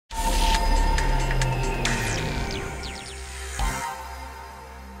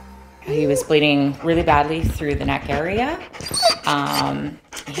He was bleeding really badly through the neck area.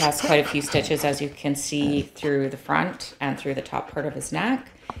 He has quite a few stitches, as you can see, through the front and through the top part of his neck.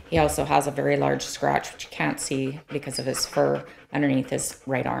 He also has a very large scratch, which you can't see because of his fur underneath his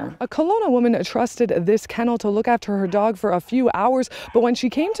right arm. A Kelowna woman trusted this kennel to look after her dog for a few hours, but when she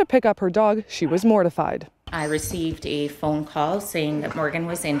came to pick up her dog, she was mortified. I received a phone call saying that Morgan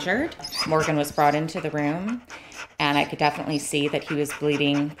was injured. Morgan was brought into the room, and I could definitely see that he was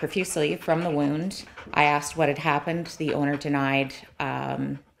bleeding profusely from the wound. I asked what had happened. The owner denied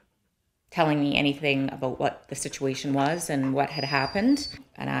telling me anything about what the situation was and what had happened.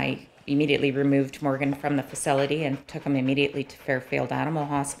 And I immediately removed Morgan from the facility and took him immediately to Fairfield Animal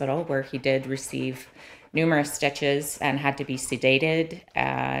Hospital, where he did receive numerous stitches and had to be sedated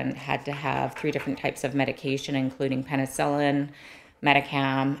and had to have 3 different types of medication, including penicillin,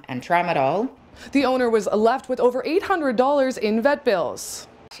 Metacam, and tramadol. The owner was left with over $800 in vet bills.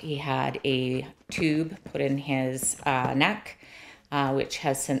 He had a tube put in his neck, which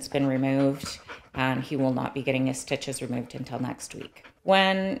has since been removed, and he will not be getting his stitches removed until next week.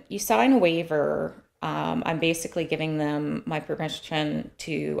 When you sign a waiver, I'm basically giving them my permission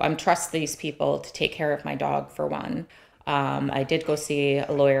to trust these people to take care of my dog, for one. I did go see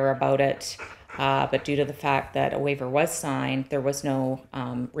a lawyer about it, but due to the fact that a waiver was signed, there was no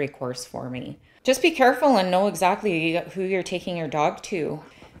recourse for me. Just be careful and know exactly who you're taking your dog to.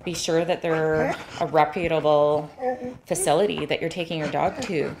 Be sure that they're a reputable facility that you're taking your dog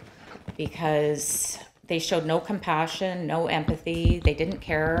to, because they showed no compassion, no empathy, they didn't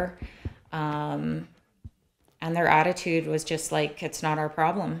care. And their attitude was just like, it's not our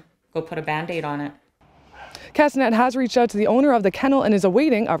problem. Go put a Band-Aid on it. Castanet has reached out to the owner of the kennel and is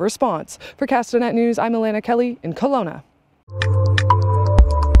awaiting a response. For Castanet News, I'm Alana Kelly in Kelowna.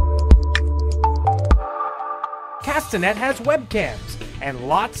 Castanet has webcams, and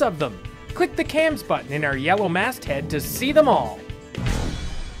lots of them. Click the cams button in our yellow masthead to see them all.